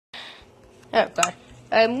Okay.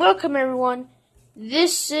 Welcome everyone.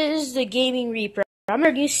 This is the Gaming Reaper. I'm in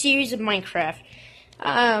a new series of Minecraft.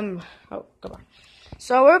 Oh, come on.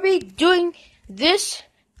 So we'll be doing this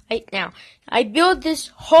right now. I built this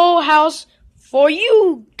whole house for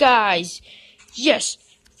you guys. Yes,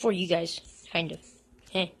 for you guys, kind of.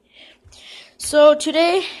 Hey. So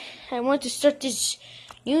today I want to start this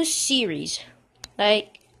new series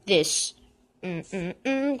like this.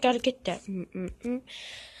 Gotta get that.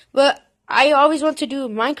 But I always want to do a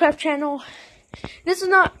Minecraft channel. This is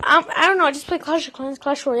not, I don't know, I just play Clash of Clans,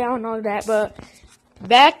 Clash Royale and all that, but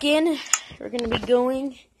back in, we're going to be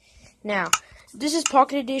going now. This is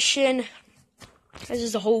Pocket Edition. This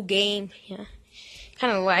is the whole game, yeah.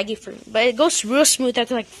 Kind of laggy for me, but it goes real smooth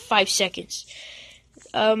after like 5 seconds.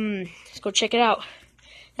 Let's go check it out.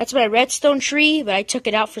 That's my redstone tree, but I took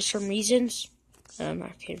it out for some reasons.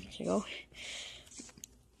 Okay, here we go.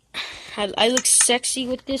 I look sexy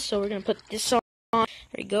with this, so we're gonna put this on. There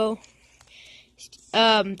we go.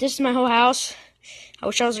 This is my whole house. I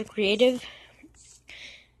wish I was on creative.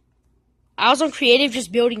 I was on creative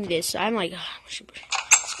just building this. I'm like,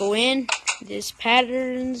 let's go in. There's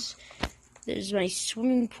patterns. There's my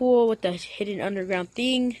swimming pool with the hidden underground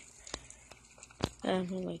thing.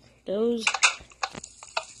 Like those.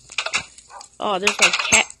 Oh, there's my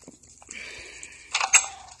cat.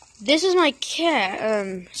 This is my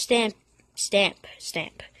cat. Stamp.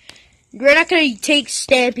 We're not gonna take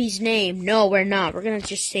Stampy's name. No, we're not. We're gonna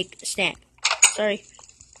just take Stamp. Sorry.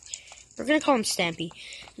 We're gonna call him Stampy.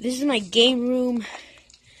 This is my game room.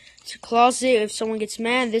 It's a closet if someone gets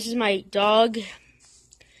mad. This is my dog,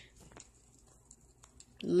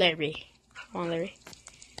 Larry. Come on, Larry.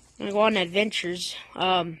 I'm gonna go on adventures.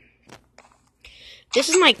 This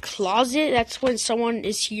is my closet. That's when someone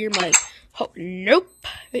is here. I'm like, oh, nope.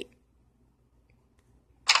 Wait.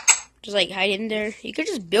 Just like hide in there. You could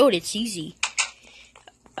just build it. It's easy.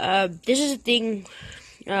 This is a thing.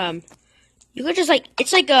 You could just like,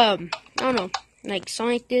 it's like I don't know, like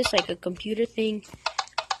something like this, like a computer thing.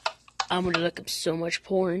 I'm gonna look up so much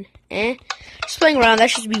porn. Just playing around. That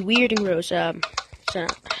should be weird and gross. So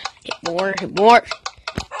hit more.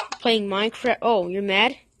 Playing Minecraft. Oh, you're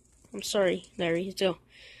mad? I'm sorry, Larry. Let's go.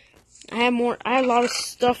 I have a lot of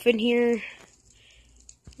stuff in here.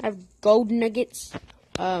 I have gold nuggets.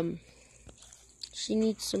 She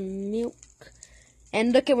needs some milk.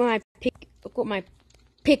 And look what my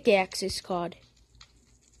pickaxe is called.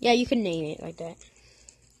 Yeah, you can name it like that.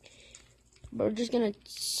 But we're just gonna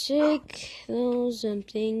take those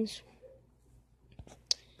things.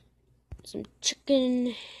 Some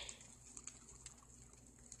chicken.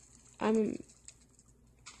 I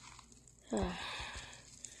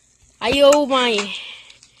owe my.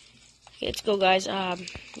 Okay, let's go, guys.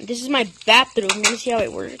 This is my bathroom. Let me see how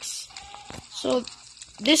it works. So,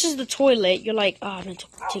 this is the toilet. You're like, oh, I'm gonna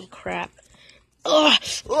take a crap. Oh,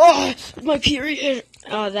 my period.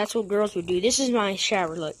 Oh, that's what girls would do. This is my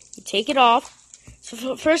shower. Look, you take it off.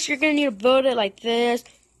 So first, you're gonna need to build it like this.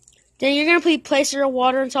 Then you're gonna place your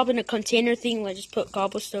water on top in a container thing. Like just put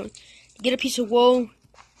cobblestone. Get a piece of wool.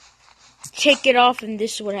 Take it off, and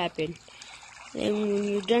this is what happened. Then when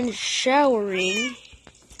you're done showering,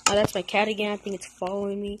 oh, that's my cat again. I think it's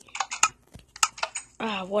following me.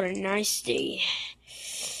 Ah, what a nice day.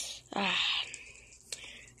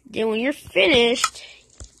 Then when you're finished,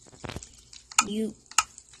 you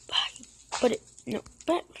put it, no,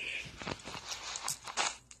 but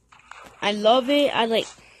I love it. I like,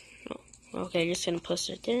 oh, okay, just gonna place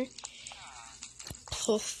it there.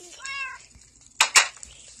 Poof.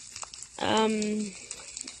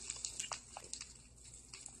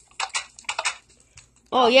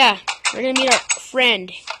 Oh yeah, we're gonna meet our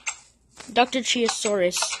friend, Dr.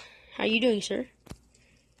 Chiosaurus. How you doing, sir?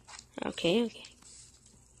 Okay.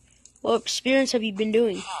 What experiments have you been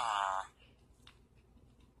doing?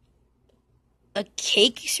 A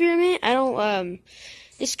cake experiment? I don't,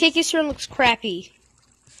 this cake experiment looks crappy.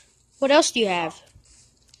 What else do you have?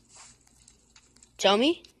 Tell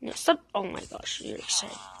me? No, stop. Oh my gosh, you're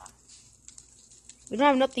excited. We don't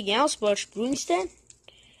have nothing else but a broom stand?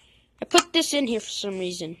 I put this in here for some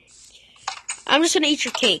reason. I'm just gonna eat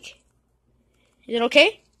your cake. Is it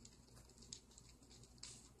okay?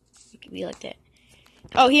 It can be like that.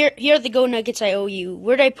 Oh, here are the gold nuggets I owe you.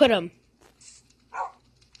 Where'd I put them?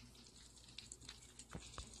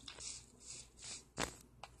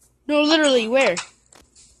 No, literally, where?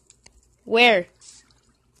 Where?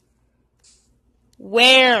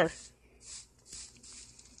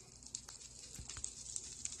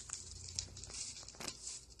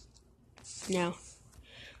 No.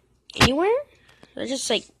 Anywhere? I just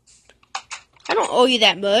like, I don't owe you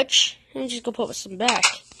that much. Let me just go put some back.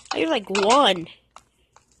 Oh, you're like 1.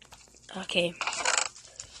 Okay.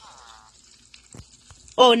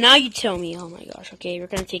 Oh, now you tell me. Oh my gosh. Okay, we're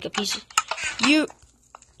gonna take a piece. You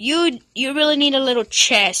really need a little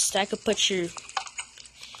chest. I could put your.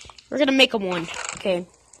 We're gonna make them 1. Okay.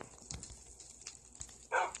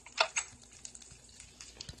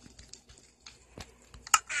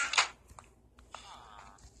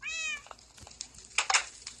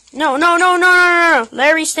 No.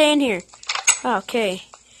 Larry, stay in here. Okay.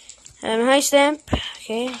 Hi, Stamp.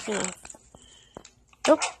 Okay.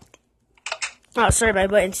 Nope. Oh, sorry, my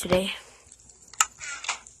buttons today.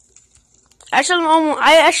 Actually,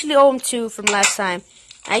 I actually owe him 2 from last time.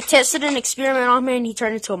 I tested an experiment on him and he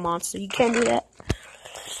turned into a monster. You can't do that.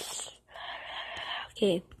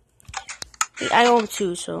 Okay. I owe him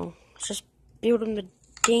 2, so let's just build him the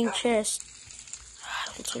dang chest.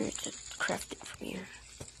 Let's learn to craft it from here.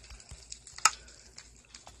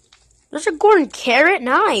 There's a golden carrot.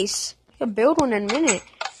 Nice. I can build one in a minute.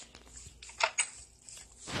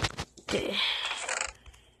 Okay.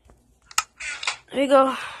 There you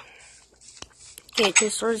go. Okay,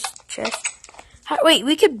 this was chest. Wait,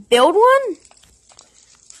 we could build one?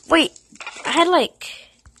 Wait, I had like...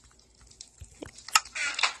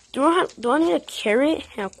 Do I need a carrot?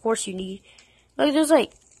 Yeah, of course you need. Look, there's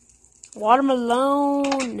like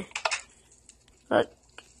watermelon. Look,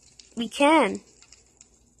 we can.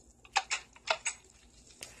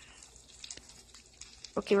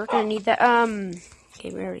 Okay, we're gonna need that.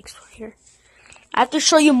 Okay, we already explored here. I have to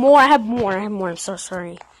show you more. I have more. I'm so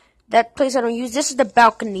sorry. That place I don't use. This is the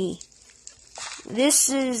balcony. This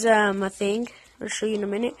is a thing. I'll show you in a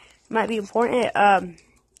minute. Might be important.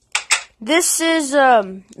 This is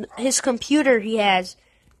his computer he has.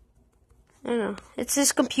 I don't know. It's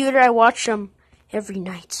his computer. I watch him every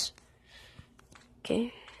night.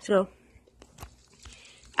 Okay, so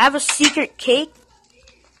I have a secret cake.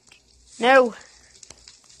 No.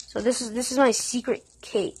 So this is my secret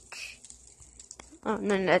cake. Oh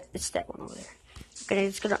no, it's that one over there. Okay,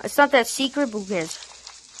 it's not that secret, but who cares?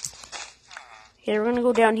 Okay, we're gonna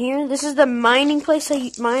go down here. This is the mining place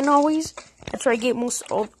I mine always. That's where I get most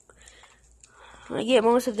of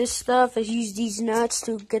this stuff. I use these nuts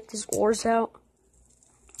to get these ores out.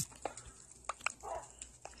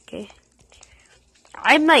 Okay.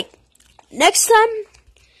 I'm like, next time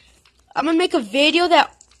I'm gonna make a video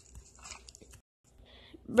that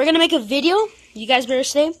we're gonna make a video. You guys better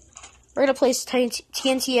stay. We're gonna place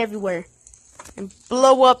TNT everywhere and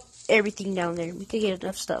blow up everything down there. We can get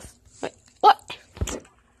enough stuff. Wait, what?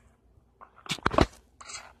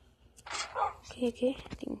 Okay.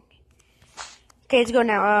 Okay, let's go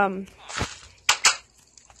now.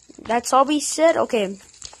 That's all we said. Okay.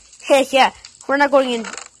 Heck yeah, we're not going in.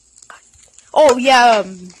 Oh yeah.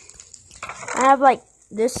 I have like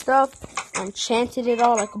this stuff. I enchanted it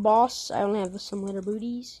all like a boss. I only have some little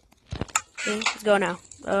booties. Okay, let's go now.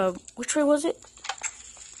 Which way was it?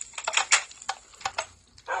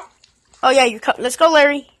 Oh yeah, let's go,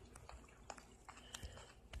 Larry.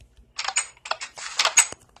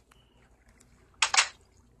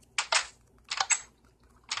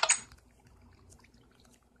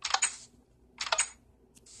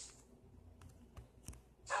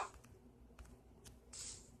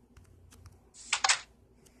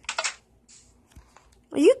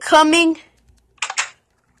 Are you coming?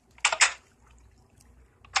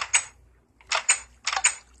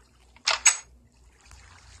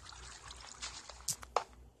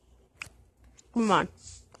 Come on.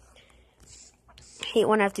 I hate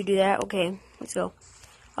when I have to do that. Okay, let's go.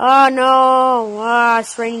 Oh no! Ah,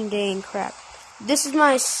 it's raining, dang crap. This is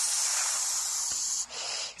my...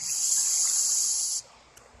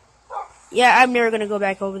 Yeah, I'm never gonna go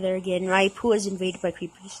back over there again. My pool is invaded by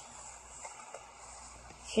creepers.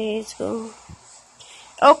 Okay, let's go.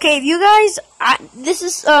 Okay, if you guys, this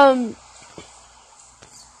is my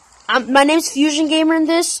name's Fusion Gamer in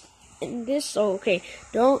this. So okay,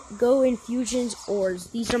 don't go in Fusion's ores.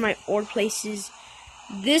 These are my ore places.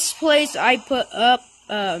 This place I put up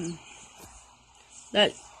that,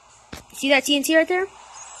 see that TNT right there?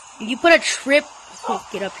 If you put a trip, oh,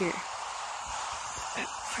 get up here.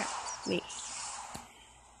 Crap. Wait.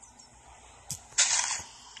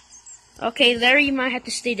 Okay, Larry, you might have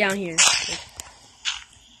to stay down here. Okay.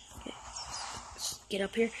 Let's get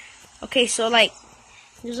up here. Okay, so like,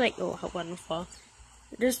 there's like, oh, I hope I don't fall.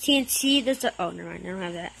 There's TNT, there's a, oh, never mind, I don't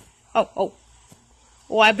have that. Oh,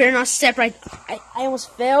 I better not step right, I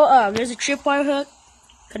almost fell. There's a tripwire hook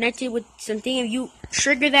connected with something. If you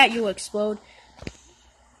trigger that, you'll explode.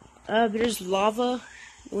 There's lava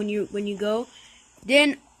when you go.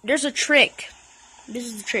 Then, there's a trick. This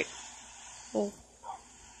is the trick. Oh.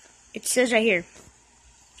 It says right here.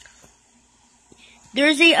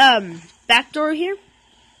 there's a back door here.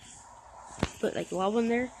 Put like lava in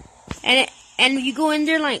there, and you go in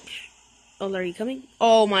there like. Oh, Larry, you coming?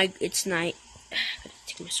 Oh my, it's night. Gotta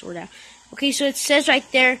take my sword out. Okay, so it says right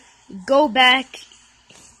there, go back.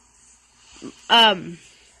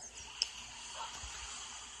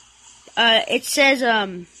 It says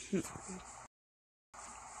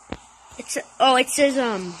it says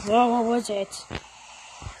what was it?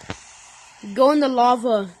 Go in the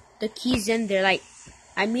lava. The key's in there. Like,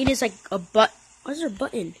 I mean, it's like a What's there a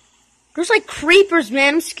button? There's like creepers,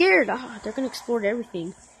 man. I'm scared. They're gonna explode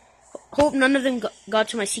everything. Hope none of them got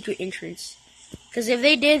to my secret entrance. Because if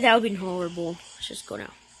they did, that would be horrible. Let's just go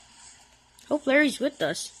now. Hope Larry's with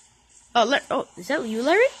us. Oh, is that you,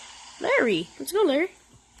 Larry? Larry, let's go, Larry.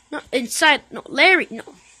 No, inside. No, Larry. No.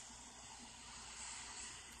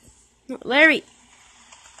 No, Larry.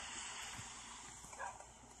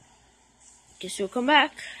 Guess you'll come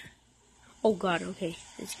back. Oh God. Okay.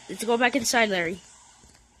 Let's go back inside, Larry.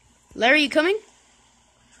 Larry, you coming?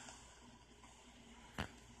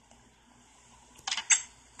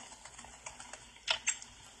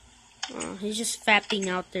 Oh, he's just fapping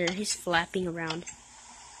out there. He's flapping around.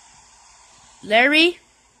 Larry?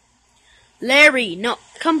 Larry! No,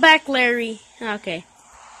 come back, Larry. Okay.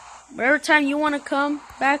 Whatever time you want to come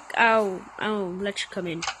back, I'll let you come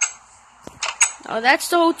in. Oh, that's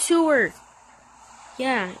the whole tour.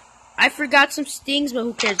 Yeah. I forgot some things, but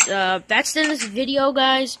who cares? That's the end of this video,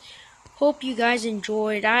 guys. Hope you guys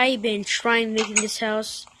enjoyed. I've been trying making this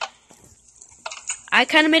house. I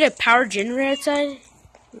kind of made a power generator outside.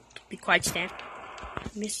 Be quiet, Stan.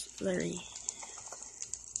 Miss Larry.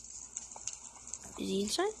 Is he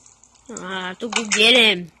inside? I have to go get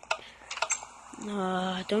him.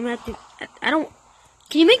 Don't have to. I don't.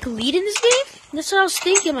 Can you make lead in this game? That's what I was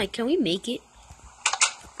thinking. Like, can we make it?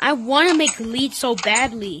 I want to make lead so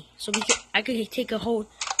badly, so I could take a hold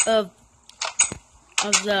of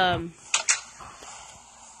the.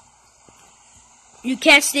 You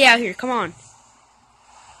can't stay out here. Come on.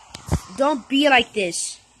 Don't be like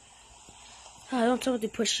this. Oh, don't tell me to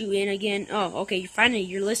push you in again. Oh, okay. Finally,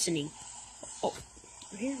 you're listening. Oh,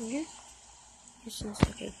 we're here.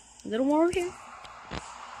 Okay. A little more over here.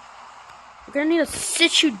 We're gonna need to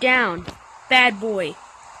sit you down, bad boy.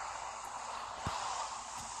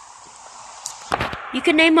 You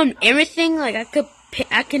can name them everything. Like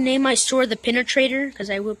I can name my sword the Penetrator, because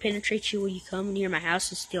I will penetrate you when you come near my house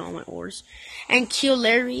and steal all my ores, and kill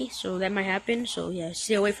Larry. So that might happen. So yeah,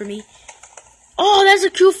 stay away from me. Oh, that's a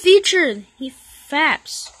cool feature. He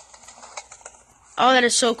faps. Oh, that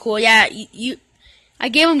is so cool. Yeah, I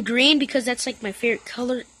gave him green because that's like my favorite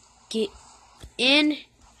color. Get in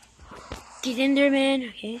there, man.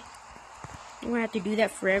 Okay, I'm gonna have to do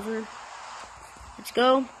that forever. Let's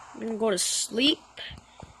go. I'm gonna go to sleep.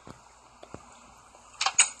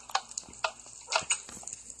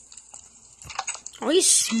 Oh, he's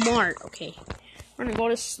smart. Okay, we're gonna go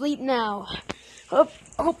to sleep now.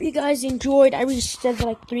 Hope you guys enjoyed. I already said that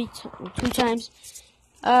like 2 times.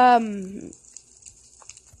 I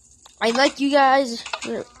like you guys.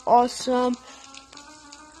 You're awesome.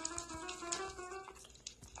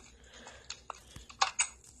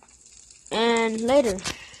 And later.